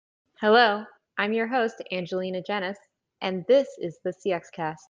Hello, I'm your host, Angelina Jenis, and this is the CX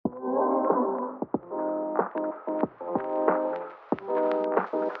Cast.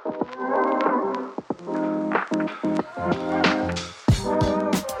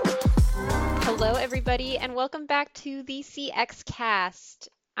 Hello, everybody, and welcome back to the CX Cast.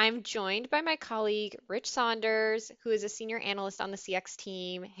 I'm joined by my colleague, Rich Saunders, who is a senior analyst on the CX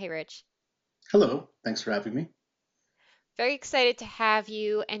team. Hey, Rich. Hello, thanks for having me. Very excited to have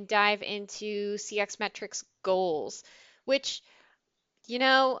you and dive into CX metrics goals, which,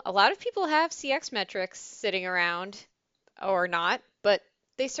 a lot of people have CX metrics sitting around or not, but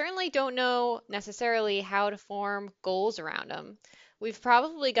they certainly don't know necessarily how to form goals around them. We've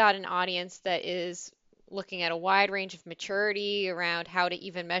probably got an audience that is looking at a wide range of maturity around how to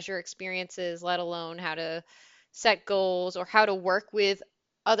even measure experiences, let alone how to set goals or how to work with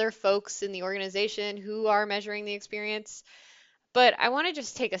other folks in the organization who are measuring the experience. But I want to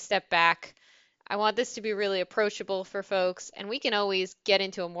just take a step back. I want this to be really approachable for folks, and we can always get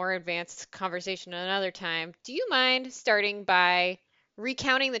into a more advanced conversation another time. Do you mind starting by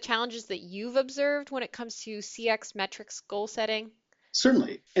recounting the challenges that you've observed when it comes to CX metrics goal setting?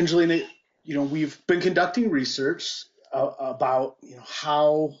 Certainly, Angelina, we've been conducting research about,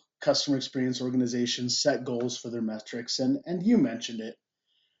 how customer experience organizations set goals for their metrics, and you mentioned it.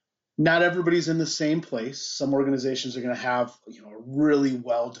 Not everybody's in the same place. Some organizations are going to have, a really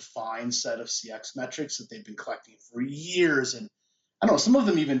well-defined set of CX metrics that they've been collecting for years, and I don't know, some of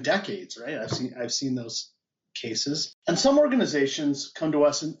them even decades, right? I've seen those cases. And some organizations come to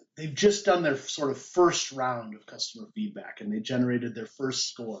us and they've just done their sort of first round of customer feedback and they generated their first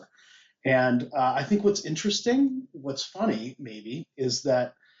score. And I think what's interesting, what's funny maybe, is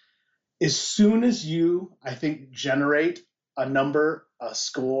that as soon as you, I think, generate a number, a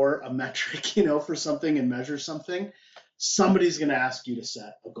score, a metric, for something and measure something, somebody's going to ask you to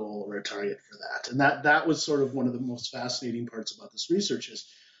set a goal or a target for that. And that was sort of one of the most fascinating parts about this research is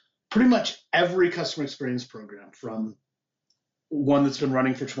pretty much every customer experience program, from one that's been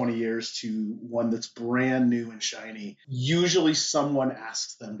running for 20 years to one that's brand new and shiny, usually someone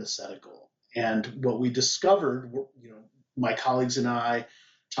asks them to set a goal. And what we discovered, my colleagues and I,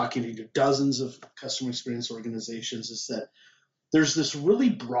 talking to dozens of customer experience organizations, is that there's this really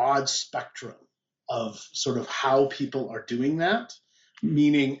broad spectrum of sort of how people are doing that,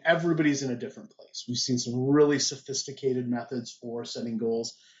 meaning everybody's in a different place. We've seen some really sophisticated methods for setting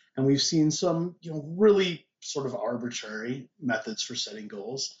goals, and we've seen some, really sort of arbitrary methods for setting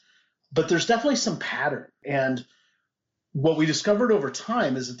goals. But there's definitely some pattern. And what we discovered over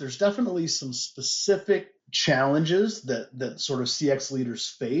time is that there's definitely some specific challenges that sort of CX leaders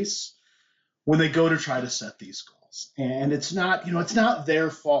face when they go to try to set these goals. And it's not their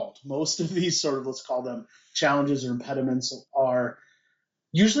fault. Most of these sort of, let's call them challenges or impediments, are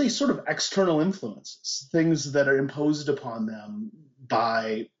usually sort of external influences, things that are imposed upon them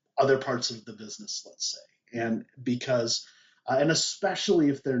by other parts of the business, let's say. And and especially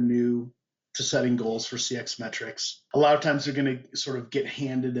if they're new to setting goals for CX metrics, a lot of times they're going to sort of get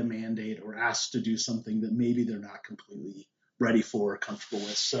handed a mandate or asked to do something that maybe they're not completely ready for or comfortable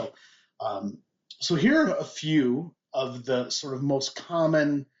with. So here are a few of the sort of most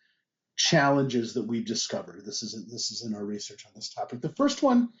common challenges that we've discovered. This is in our research on this topic. The first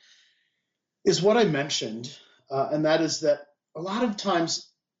one is what I mentioned, and that is that a lot of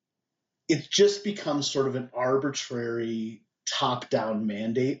times it just becomes sort of an arbitrary top-down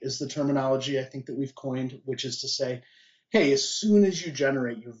mandate is the terminology I think that we've coined, which is to say, hey, as soon as you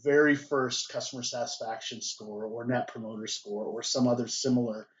generate your very first customer satisfaction score or net promoter score or some other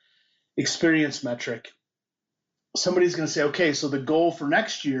similar experience metric, somebody's going to say, okay, so the goal for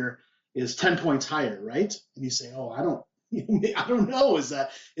next year is 10 points higher, right? And you say, oh, I don't know. Is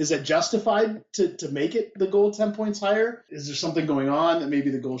that justified to make it the goal 10 points higher? Is there something going on that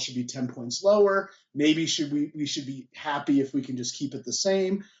maybe the goal should be 10 points lower? Maybe we should be happy if we can just keep it the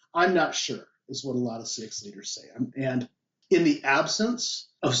same. I'm not sure, is what a lot of CX leaders say. And in the absence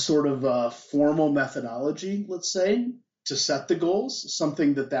of sort of a formal methodology, let's say, to set the goals,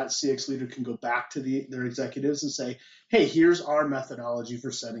 something that CX leader can go back to their executives and say, hey, here's our methodology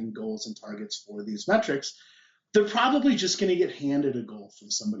for setting goals and targets for these metrics, they're probably just going to get handed a goal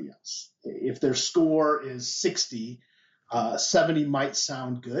from somebody else. If their score is 60, 70 might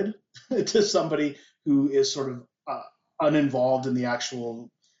sound good to somebody who is sort of uninvolved in the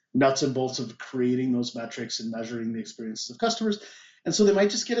actual nuts and bolts of creating those metrics and measuring the experiences of customers. And so they might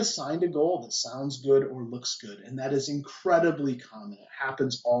just get assigned a goal that sounds good or looks good. And that is incredibly common. It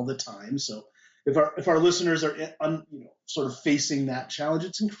happens all the time. So if our listeners are sort of facing that challenge,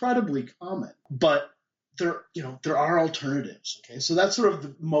 it's incredibly common. But there are alternatives. Okay, so that's sort of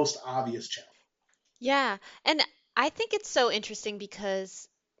the most obvious challenge. Yeah. And I think it's so interesting because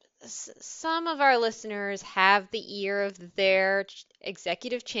some of our listeners have the ear of their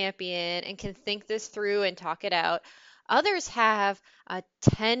executive champion and can think this through and talk it out. Others have a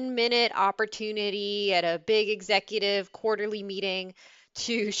 10-minute opportunity at a big executive quarterly meeting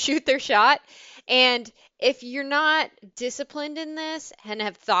to shoot their shot. And if you're not disciplined in this and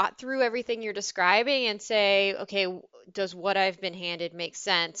have thought through everything you're describing and say, okay, does what I've been handed make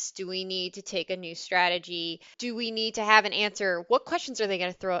sense? Do we need to take a new strategy? Do we need to have an answer? What questions are they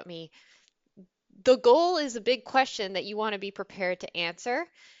going to throw at me? The goal is a big question that you want to be prepared to answer.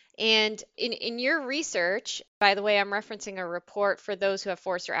 And in your research, by the way, I'm referencing a report for those who have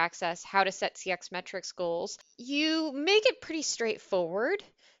Forrester Access, How to Set CX Metrics Goals. You make it pretty straightforward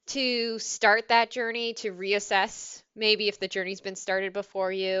to start that journey, to reassess maybe if the journey's been started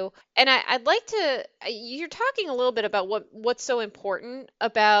before you. And I'd like to, you're talking a little bit about what's so important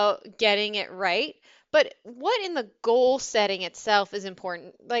about getting it right, but what in the goal setting itself is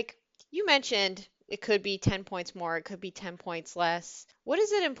important? Like you mentioned, it could be 10 points more, it could be 10 points less. What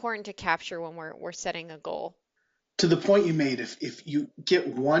is it important to capture when we're setting a goal? To the point you made, if you get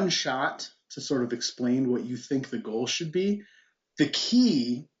one shot to sort of explain what you think the goal should be, the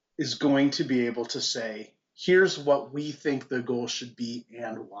key is going to be able to say, here's what we think the goal should be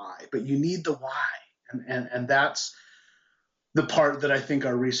and why. But you need the why. And that's the part that I think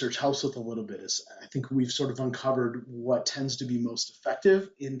our research helps with a little bit. Is I think we've sort of uncovered what tends to be most effective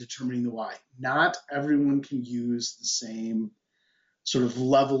in determining the why. Not everyone can use the same sort of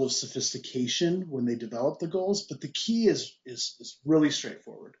level of sophistication when they develop the goals, but the key is really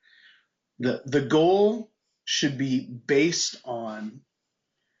straightforward. The goal should be based on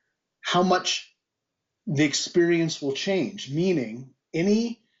how much the experience will change, meaning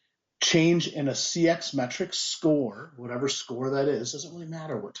any change in a CX metric score, whatever score that is, doesn't really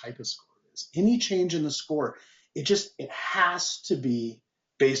matter what type of score it is. Any change in the score, it has to be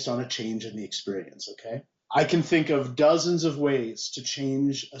based on a change in the experience, okay? I can think of dozens of ways to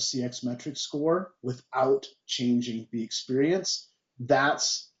change a CX metric score without changing the experience.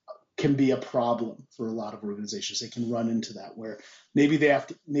 That's can be a problem for a lot of organizations. They can run into that where maybe they have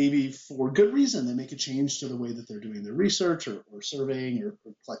to, maybe for good reason, they make a change to the way that they're doing their research or surveying or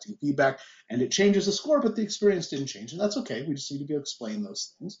collecting feedback, and it changes the score, but the experience didn't change. And that's okay. We just need to be able to explain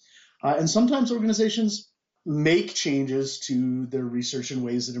those things. And sometimes organizations make changes to their research in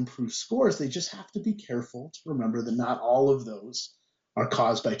ways that improve scores. They just have to be careful to remember that not all of those are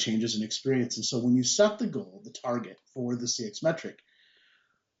caused by changes in experience. And so when you set the goal, the target for the CX metric,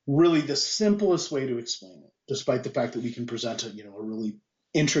 really the simplest way to explain it, despite the fact that we can present a really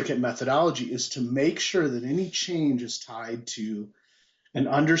intricate methodology, is to make sure that any change is tied to an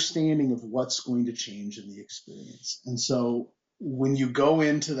understanding of what's going to change in the experience. And so when you go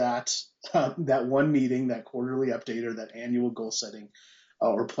into that one meeting, that quarterly update or that annual goal setting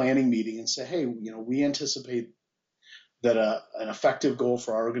or planning meeting, and say, hey, we anticipate that an effective goal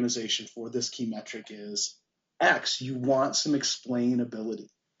for our organization for this key metric is X, you want some explainability.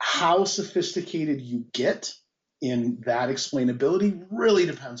 How sophisticated you get in that explainability really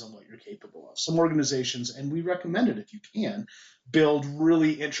depends on what you're capable of. Some organizations, and we recommend it if you can, build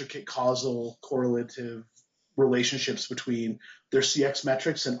really intricate causal correlative relationships between their CX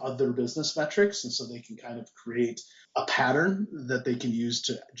metrics and other business metrics. And so they can kind of create a pattern that they can use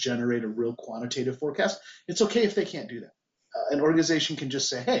to generate a real quantitative forecast. It's okay if they can't do that. An organization can just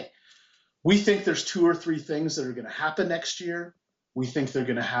say, hey, we think there's 2 or 3 things that are going to happen next year. We think they're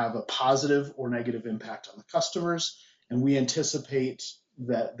going to have a positive or negative impact on the customers, and we anticipate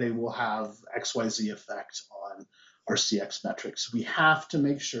that they will have XYZ effect on our CX metrics. We have to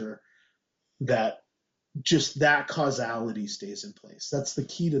make sure that just that causality stays in place. That's the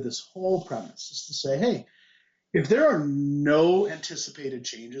key to this whole premise, is to say, hey, if there are no anticipated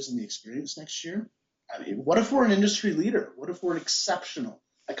changes in the experience next year, I mean, what if we're an industry leader? What if we're exceptional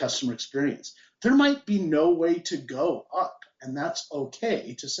at customer experience? There might be no way to go up, and that's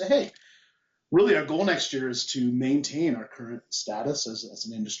okay to say, hey, really our goal next year is to maintain our current status as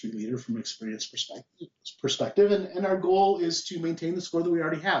an industry leader from an experience perspective, and our goal is to maintain the score that we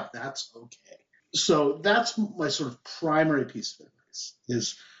already have. That's okay. So that's my sort of primary piece of advice,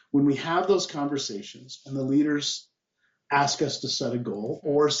 is when we have those conversations and the leaders ask us to set a goal,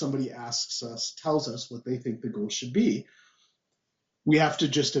 or somebody tells us what they think the goal should be, we have to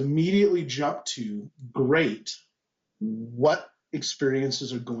just immediately jump to, great, what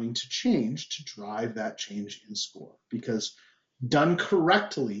experiences are going to change to drive that change in score? Because done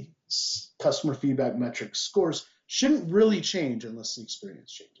correctly, customer feedback metric scores shouldn't really change unless the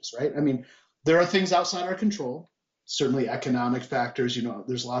experience changes, right? I mean, There are things outside our control, certainly economic factors.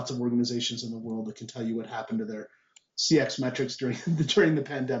 There's lots of organizations in the world that can tell you what happened to their CX metrics during the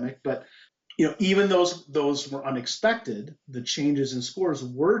pandemic. But even those were unexpected. The changes in scores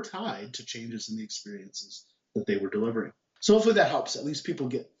were tied to changes in the experiences that they were delivering. So hopefully that helps. At least people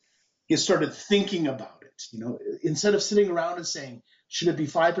get started thinking about it. Instead of sitting around and saying, should it be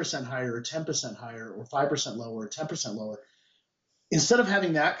 5% higher or 10% higher or 5% lower or 10% lower? Instead of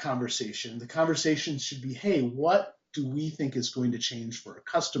having that conversation, the conversation should be, hey, what do we think is going to change for our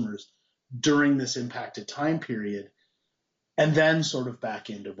customers during this impacted time period? And then sort of back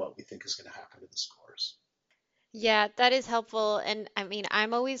into what we think is going to happen to the scores. Yeah, that is helpful. And I mean,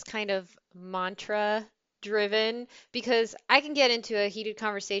 I'm always kind of mantra driven because I can get into a heated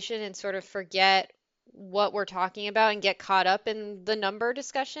conversation and sort of forget what we're talking about and get caught up in the number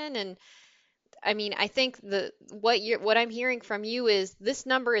discussion. And I mean, I think what I'm hearing from you is this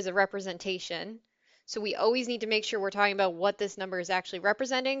number is a representation. So we always need to make sure we're talking about what this number is actually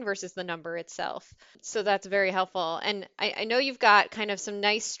representing versus the number itself. So that's very helpful. And I know you've got kind of some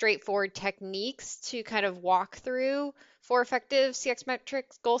nice straightforward techniques to kind of walk through for effective CX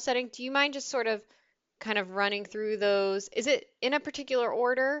metrics goal setting. Do you mind just sort of kind of running through those? Is it in a particular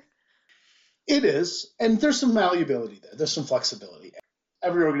order? It is, and there's some malleability there. There's some flexibility.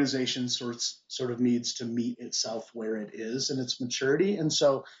 Every organization sort of needs to meet itself where it is in its maturity, and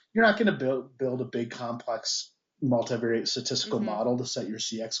so you're not going to build a big complex multivariate statistical Mm-hmm. model to set your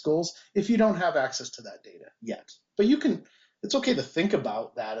CX goals if you don't have access to that data yet. But you can. It's okay to think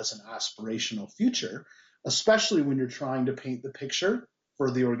about that as an aspirational future, especially when you're trying to paint the picture for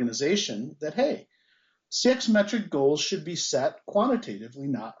the organization that, hey, CX metric goals should be set quantitatively,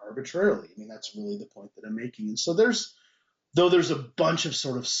 not arbitrarily. I mean, that's really the point that I'm making. And so though there's a bunch of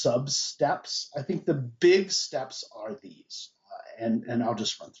sort of sub steps, I think the big steps are these. And I'll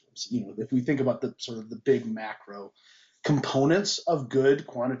just run through them. So, if we think about the sort of the big macro components of good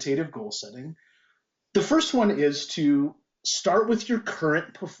quantitative goal setting, the first one is to start with your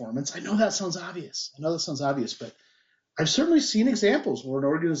current performance. I know that sounds obvious. But I've certainly seen examples where an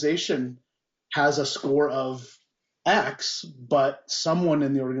organization has a score of X, but someone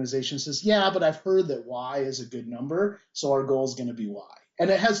in the organization says, yeah, but I've heard that Y is a good number, so our goal is going to be Y. And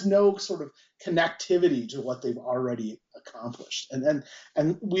it has no sort of connectivity to what they've already accomplished.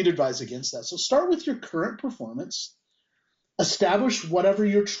 And we'd advise against that. So start with your current performance. Establish whatever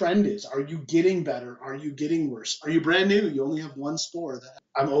your trend is. Are you getting better? Are you getting worse? Are you brand new? You only have one score.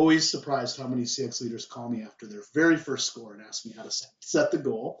 I'm always surprised how many CX leaders call me after their very first score and ask me how to set the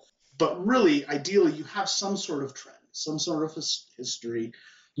goal. But really, ideally, you have some sort of trend, some sort of history.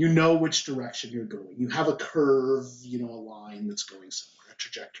 You know which direction you're going. You have a curve, a line that's going somewhere, a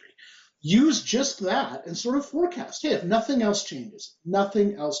trajectory. Use just that and sort of forecast. Hey, if nothing else changes,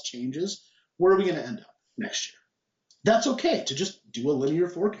 where are we going to end up next year? That's okay to just do a linear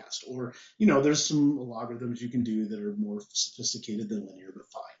forecast. Or, there's some logarithms you can do that are more sophisticated than linear, but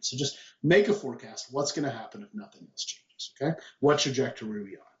fine. So just make a forecast. What's going to happen if nothing else changes? Okay. What trajectory are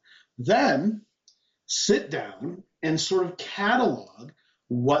we on? Then sit down and sort of catalog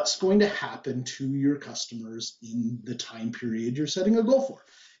what's going to happen to your customers in the time period you're setting a goal for.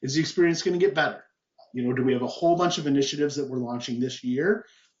 Is the experience going to get better? Do we have a whole bunch of initiatives that we're launching this year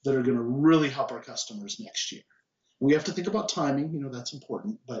that are going to really help our customers next year? We have to think about timing, that's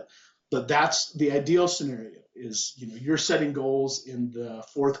important, but that's the ideal scenario is, you're setting goals in the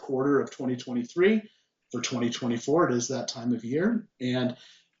fourth quarter of 2023. For 2024, it is that time of year. And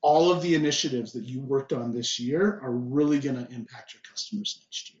all of the initiatives that you worked on this year are really going to impact your customers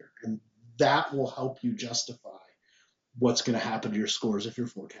next year. And that will help you justify what's going to happen to your scores if you're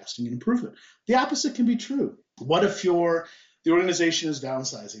forecasting an improvement. The opposite can be true. What if the organization is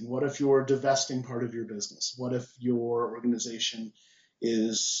downsizing? What if you're divesting part of your business? What if your organization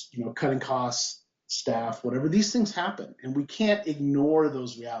is, cutting costs, staff, whatever? These things happen, and we can't ignore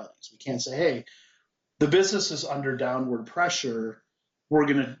those realities. We can't say, hey, the business is under downward pressure. We're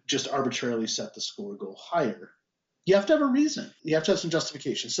going to just arbitrarily set the score goal higher. You have to have a reason. You have to have some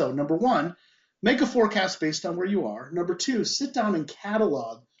justification. So number one, make a forecast based on where you are. Number two, sit down and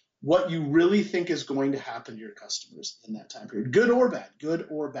catalog what you really think is going to happen to your customers in that time period, good or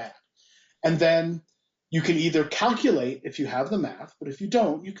bad. And then you can either calculate if you have the math, but if you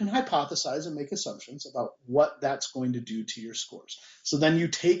don't, you can hypothesize and make assumptions about what that's going to do to your scores. So then you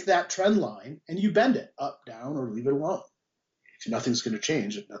take that trend line and you bend it up, down, or leave it alone. If nothing's going to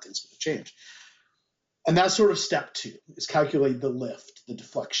change, nothing's going to change. And that's sort of step two, is calculate the lift, the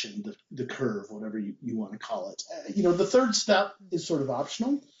deflection, the curve, whatever you want to call it. The third step is sort of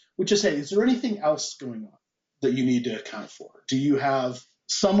optional, which is, hey, is there anything else going on that you need to account for? Do you have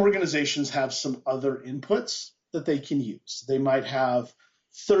Some organizations have some other inputs that they can use. They might have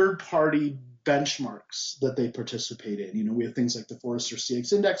third-party benchmarks that they participate in. We have things like the Forrester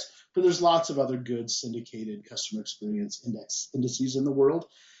CX Index, but there's lots of other good syndicated customer experience indices in the world.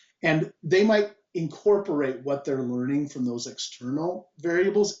 And they might incorporate what they're learning from those external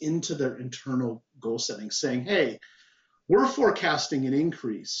variables into their internal goal setting, saying, hey, we're forecasting an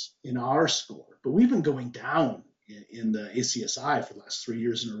increase in our score, but we've been going down in the ACSI for the last 3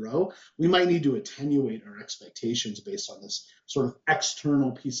 years in a row. We might need to attenuate our expectations based on this sort of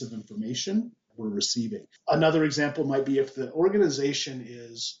external piece of information we're receiving. Another example might be if the organization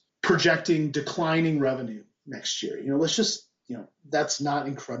is projecting declining revenue next year. Let's just, that's not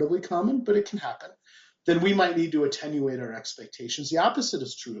incredibly common, but it can happen. Then we might need to attenuate our expectations. The opposite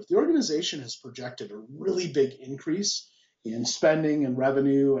is true. If the organization has projected a really big increase in spending and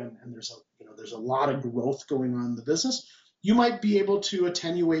revenue, and there's a lot of growth going on in the business, you might be able to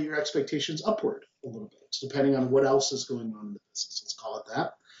attenuate your expectations upward a little bit, depending on what else is going on in the business. Let's call it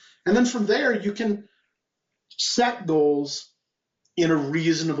that. And then from there, you can set goals in a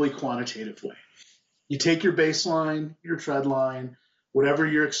reasonably quantitative way. You take your baseline, your trend line, whatever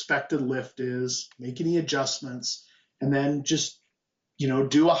your expected lift is, make any adjustments, and then just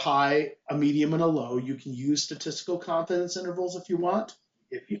do a high, a medium, and a low. You can use statistical confidence intervals if you want.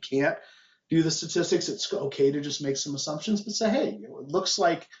 If you can't do the statistics, it's okay to just make some assumptions, but say, hey, it looks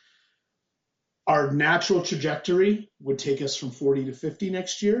like our natural trajectory would take us from 40 to 50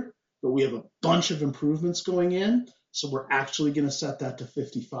 next year, but we have a bunch of improvements going in, so we're actually going to set that to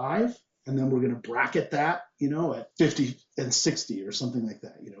 55. And then we're going to bracket that, at 50 and 60 or something like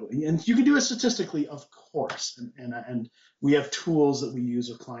that, And you can do it statistically, of course. And we have tools that we use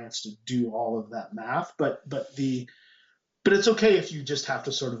with clients to do all of that math. But it's okay if you just have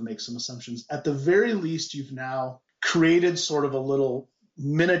to sort of make some assumptions. At the very least, you've now created sort of a little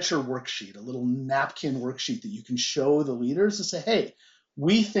miniature worksheet, a little napkin worksheet that you can show the leaders and say, hey,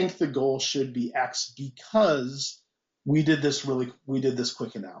 we think the goal should be X because we did this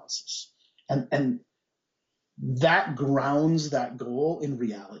quick analysis. And that grounds that goal in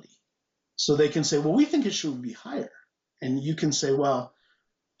reality. So they can say, well, we think it should be higher. And you can say, well,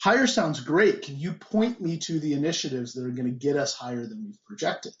 higher sounds great. Can you point me to the initiatives that are going to get us higher than we've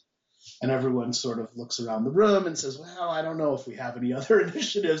projected? And everyone sort of looks around the room and says, well, I don't know if we have any other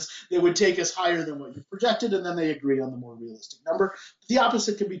initiatives that would take us higher than what you've projected. And then they agree on the more realistic number. The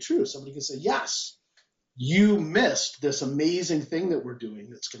opposite can be true. Somebody can say, yes, you missed this amazing thing that we're doing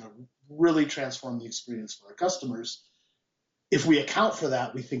that's going to really transform the experience for our customers. If we account for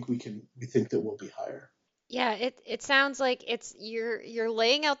that, we think that we'll be higher. Yeah, it sounds like you're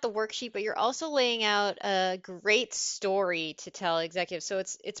laying out the worksheet, but you're also laying out a great story to tell executives. So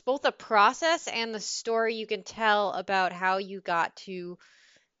it's both a process and the story you can tell about how you got to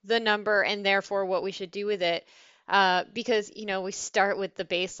the number and therefore what we should do with it. Because, we start with the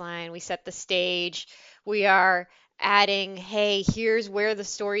baseline, we set the stage, we are adding, hey, here's where the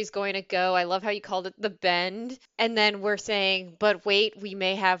story's going to go. I love how you called it the bend. And then we're saying, but wait, we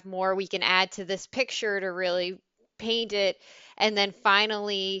may have more we can add to this picture to really paint it. And then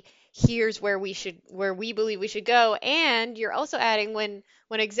finally, here's where we believe we should go. And you're also adding when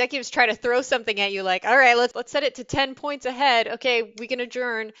executives try to throw something at you like, all right, let's set it to 10 points ahead. Okay, we can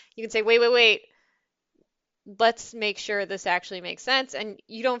adjourn. You can say, wait. Let's make sure this actually makes sense. And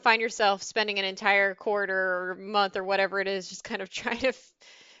you don't find yourself spending an entire quarter or month or whatever it is just kind of trying to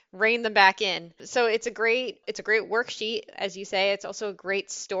rein them back in. So it's a great worksheet, as you say. It's also a great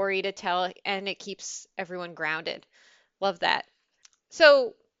story to tell, and it keeps everyone grounded. Love that.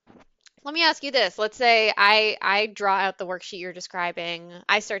 So let me ask you this. Let's say I draw out the worksheet you're describing.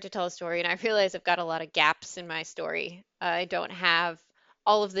 I start to tell a story, and I realize I've got a lot of gaps in my story. I don't have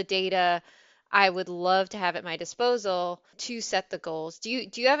all of the data I would love to have at my disposal to set the goals. Do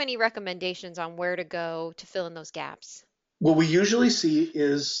you have any recommendations on where to go to fill in those gaps? What we usually see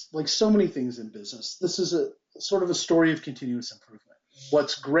is, like so many things in business, this is a sort of a story of continuous improvement.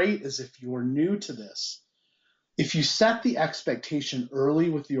 What's great is if you're new to this, if you set the expectation early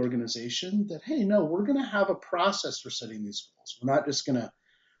with the organization that, hey, no, we're going to have a process for setting these goals. We're not just going to,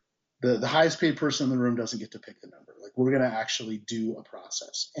 the highest paid person in the room doesn't get to pick the number. Like, we're going to actually do a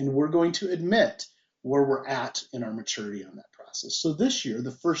process, and we're going to admit where we're at in our maturity on that process. So this year, the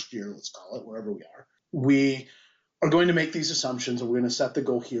first year, let's call it, wherever we are going to make these assumptions, and we're going to set the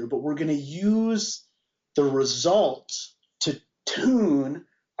goal here, but we're going to use the results to tune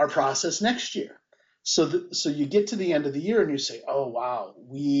our process next year. So you get to the end of the year and you say, oh, wow,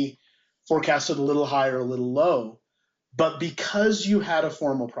 we forecasted a little higher, a little low. But because you had a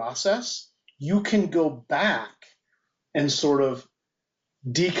formal process, you can go back and sort of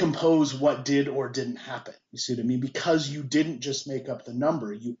decompose what did or didn't happen. You see what I mean? Because you didn't just make up the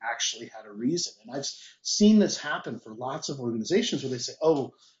number, you actually had a reason. And I've seen this happen for lots of organizations where they say,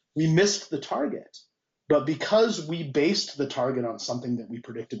 oh, we missed the target. But because we based the target on something that we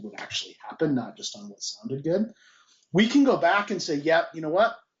predicted would actually happen, not just on what sounded good, we can go back and say, yep, you know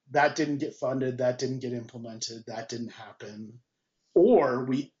what? That didn't get funded, that didn't get implemented, that didn't happen. Or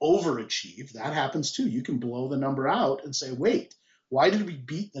we overachieve. That happens too. You can blow the number out and say, wait, why did we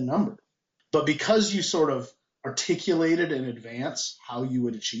beat the number? But because you sort of articulated in advance how you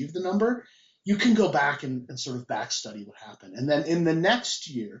would achieve the number, you can go back and sort of back study what happened. And then in the next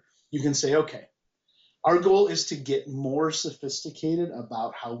year, you can say, okay, our goal is to get more sophisticated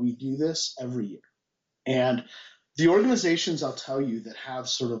about how we do this every year. And the organizations, I'll tell you, that have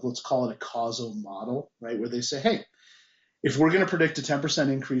sort of, let's call it a causal model, right, where they say, hey, if we're going to predict a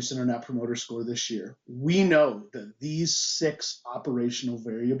 10% increase in our net promoter score this year, we know that these 6 operational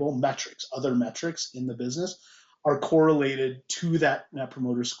variable metrics, other metrics in the business, are correlated to that net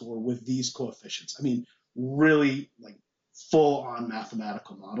promoter score with these coefficients. I mean, really like full on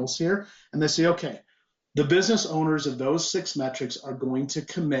mathematical models here. And they say, okay, the business owners of those 6 metrics are going to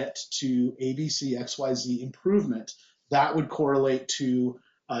commit to ABC, XYZ improvement. That would correlate to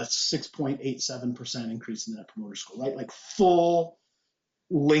a 6.87% increase in the net promoter score, right? Like full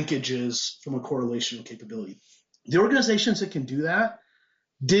linkages from a correlational capability. The organizations that can do that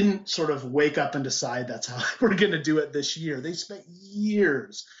didn't sort of wake up and decide that's how we're going to do it this year. They spent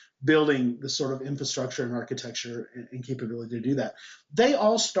years building the sort of infrastructure and architecture and capability to do that. They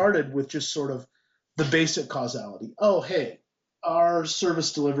all started with just sort of the basic causality. Oh, hey, our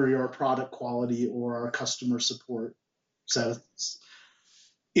service delivery or product quality or our customer support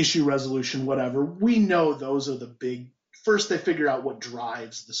issue resolution, whatever, we know those are the big, first they figure out what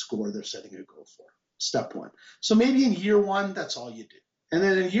drives the score they're setting a goal for. Step 1. So maybe in year 1, that's all you do. And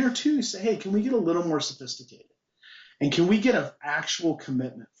then in year 2, you say, hey, can we get a little more sophisticated? And can we get an actual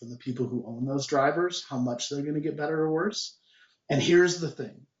commitment from the people who own those drivers, how much they're going to get better or worse? And here's the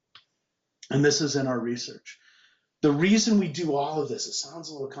thing, and this is in our research. The reason we do all of this, it sounds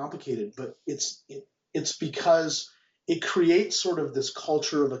a little complicated, but it's because it creates sort of this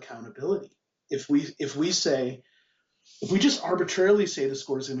culture of accountability. If we just arbitrarily say the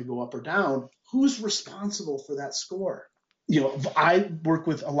score is going to go up or down, who's responsible for that score? I work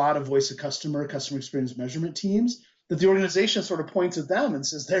with a lot of voice of customer experience measurement teams that the organization sort of points at them and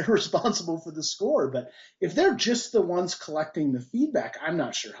says they're responsible for the score. But if they're just the ones collecting the feedback, I'm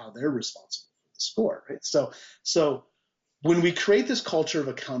not sure how they're responsible for the score, right? So when we create this culture of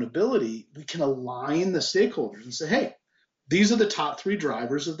accountability, we can align the stakeholders and say, hey, these are the top 3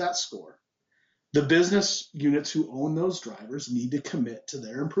 drivers of that score. The business units who own those drivers need to commit to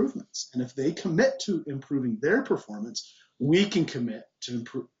their improvements. And if they commit to improving their performance, we can commit to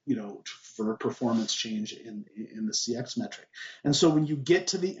improve, for a performance change in the CX metric. And so when you get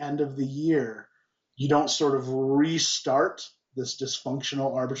to the end of the year, you don't sort of restart this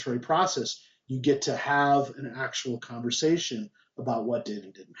dysfunctional arbitrary process. You get to have an actual conversation about what did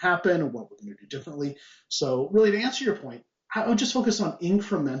and didn't happen and what we're going to do differently. So really, to answer your point, I would just focus on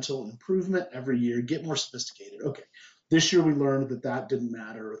incremental improvement every year, get more sophisticated. Okay, this year we learned that didn't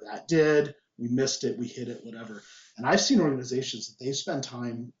matter, or that did, we missed it, we hit it, whatever. And I've seen organizations that they spend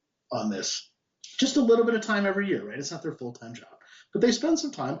time on this, just a little bit of time every year, right? It's not their full-time job, but they spend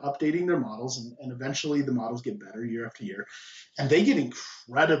some time updating their models, and eventually the models get better year after year, and they get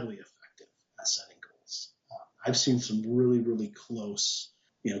incredibly effective at setting goals. I've seen some really, really close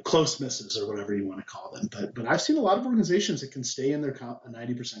misses or whatever you want to call them. But I've seen a lot of organizations that can stay in their 90%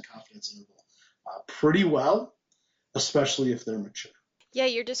 confidence interval pretty well, especially if they're mature. Yeah,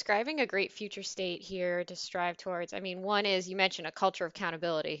 you're describing a great future state here to strive towards. I mean, one is you mentioned a culture of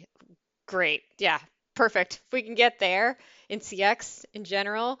accountability. Great. Yeah, perfect. If we can get there in CX in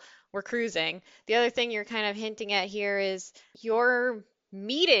general, we're cruising. The other thing you're kind of hinting at here is your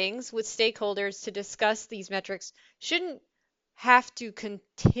meetings with stakeholders to discuss these metrics shouldn't have to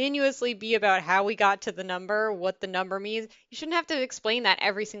continuously be about how we got to the number, what the number means. You shouldn't have to explain that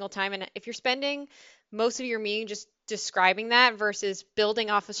every single time. And if you're spending most of your meeting just describing that versus building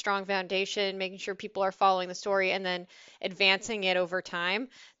off a strong foundation, making sure people are following the story and then advancing it over time,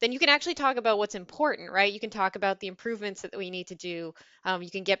 then you can actually talk about what's important, right? You can talk about the improvements that we need to do. You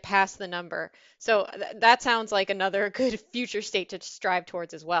can get past the number. So that sounds like another good future state to strive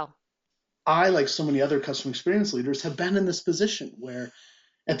towards as well. I, like so many other customer experience leaders, have been in this position where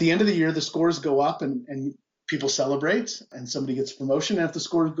at the end of the year, the scores go up and people celebrate and somebody gets a promotion. And if the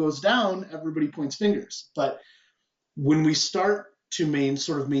score goes down, everybody points fingers. But when we start to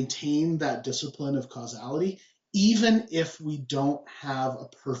sort of maintain that discipline of causality, even if we don't have a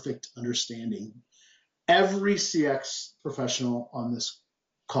perfect understanding, every CX professional on this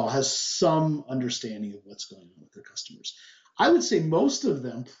call has some understanding of what's going on with their customers. I would say most of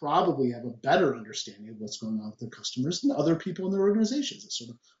them probably have a better understanding of what's going on with their customers than other people in their organizations. It's sort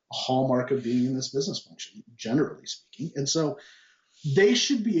of a hallmark of being in this business function, generally speaking. And so they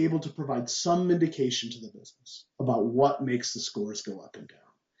should be able to provide some indication to the business about what makes the scores go up and down.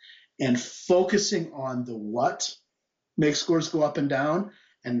 And focusing on the what makes scores go up and down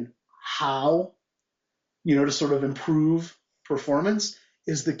and how, to sort of improve performance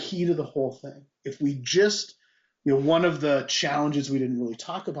is the key to the whole thing. If we just, one of the challenges we didn't really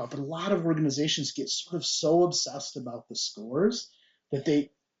talk about, but a lot of organizations get sort of so obsessed about the scores that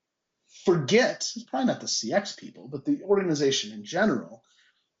they forget, it's probably not the CX people, but the organization in general,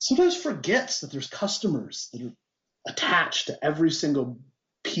 sometimes forgets that there's customers that are attached to every single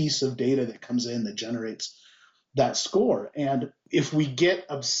piece of data that comes in that generates that score. And if we get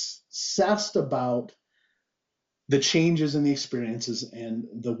obsessed about the changes in the experiences and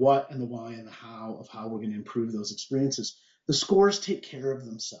the what and the why and the how of how we're going to improve those experiences, the scores take care of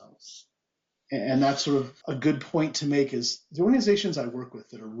themselves. And that's sort of a good point to make is the organizations I work with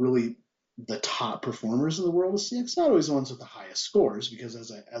that are really the top performers in the world of CX, not always the ones with the highest scores, because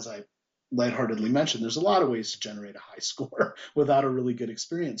as I lightheartedly mentioned, there's a lot of ways to generate a high score without a really good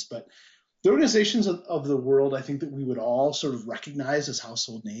experience. But the organizations of the world, I think that we would all sort of recognize as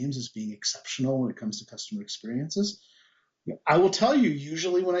household names as being exceptional when it comes to customer experiences. I will tell you,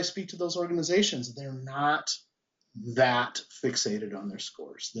 usually when I speak to those organizations, they're not that fixated on their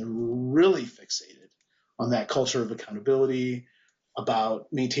scores. They're really fixated on that culture of accountability, about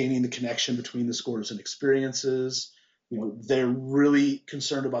maintaining the connection between the scores and experiences. They're really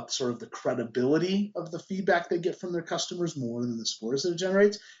concerned about sort of the credibility of the feedback they get from their customers more than the scores that it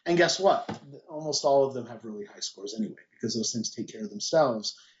generates. And guess what? Almost all of them have really high scores anyway, because those things take care of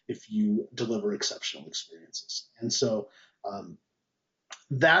themselves if you deliver exceptional experiences. And so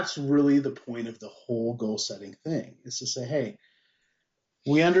that's really the point of the whole goal setting thing, is to say, hey,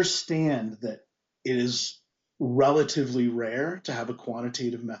 we understand that it is relatively rare to have a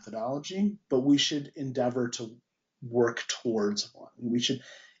quantitative methodology, but we should endeavor to work towards one.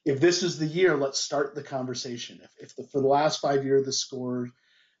 If this is the year, let's start the conversation. For the last 5 years, the score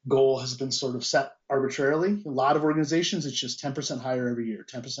goal has been sort of set arbitrarily. A lot of organizations, it's just 10% higher every year,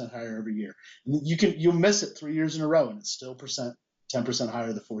 10% higher every year. And you'll miss it 3 years in a row, and it's still 10%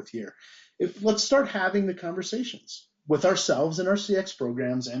 higher the fourth year. Let's start having the conversations with ourselves and our CX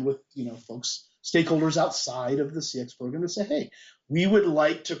programs and with folks, stakeholders outside of the CX program, to say, hey, we would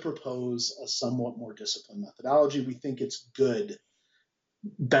like to propose a somewhat more disciplined methodology. We think it's good,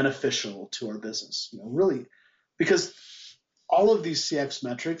 beneficial to our business, really, because all of these CX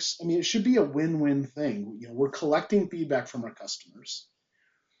metrics, it should be a win-win thing. We're collecting feedback from our customers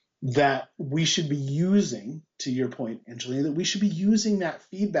that we should be using, to your point, Angelina, that we should be using that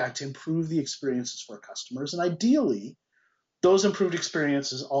feedback to improve the experiences for our customers. And ideally, those improved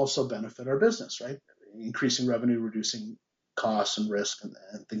experiences also benefit our business, right? Increasing revenue, reducing costs and risk and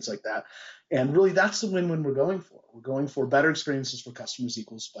things like that. And really, that's the win-win we're going for. We're going for better experiences for customers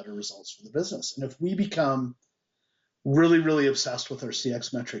equals better results for the business. And if we become really, really obsessed with our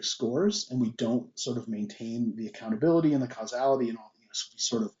CX metric scores and we don't sort of maintain the accountability and the causality and all, so we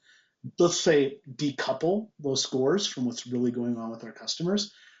sort of, let's say, decouple those scores from what's really going on with our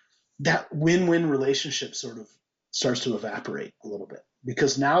customers, that win-win relationship sort of starts to evaporate a little bit,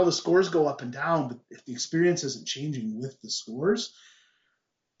 because now the scores go up and down, but if the experience isn't changing with the scores,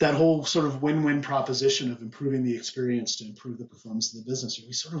 that whole sort of win-win proposition of improving the experience to improve the performance of the business,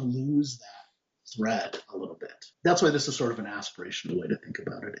 we sort of lose that thread a little bit. That's why this is sort of an aspirational way to think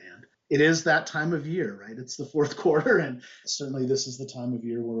about it. And it is that time of year, right? It's the fourth quarter, and certainly this is the time of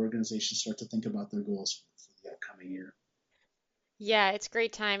year where organizations start to think about their goals for the upcoming year. Yeah, it's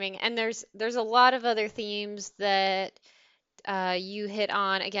great timing. And there's a lot of other themes that you hit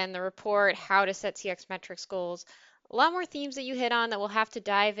on. Again, the report, how to set CX metrics goals. A lot more themes that you hit on that we'll have to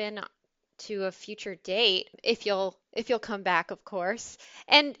dive in to a future date if you'll come back, of course.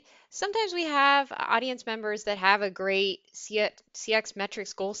 And sometimes we have audience members that have a great CX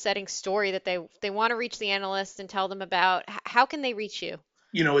metrics goal setting story that they want to reach the analyst and tell them about. How can they reach you?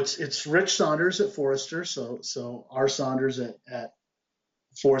 It's Rich Saunders at Forrester. So R Saunders at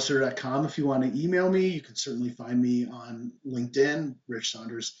Forrester.com. If you want to email me, you can certainly find me on LinkedIn, Rich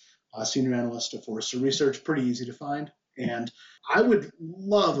Saunders, Senior Analyst at Forrester Research. Pretty easy to find. And I would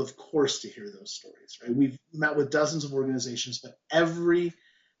love, of course, to hear those stories, right? We've met with dozens of organizations, but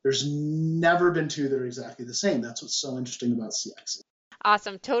there's never been two that are exactly the same. That's what's so interesting about CX.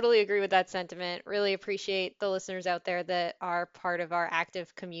 Awesome. Totally agree with that sentiment. Really appreciate the listeners out there that are part of our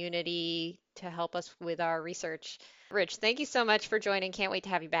active community to help us with our research. Rich, thank you so much for joining. Can't wait to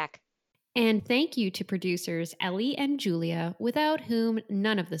have you back. And thank you to producers Ellie and Julia, without whom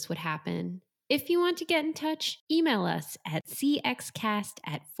none of this would happen. If you want to get in touch, email us at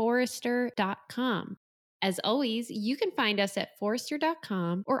cxcast@forrester.com. As always, you can find us at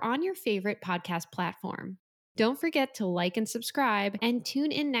forrester.com or on your favorite podcast platform. Don't forget to like and subscribe, and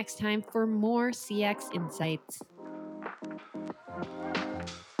tune in next time for more CX insights.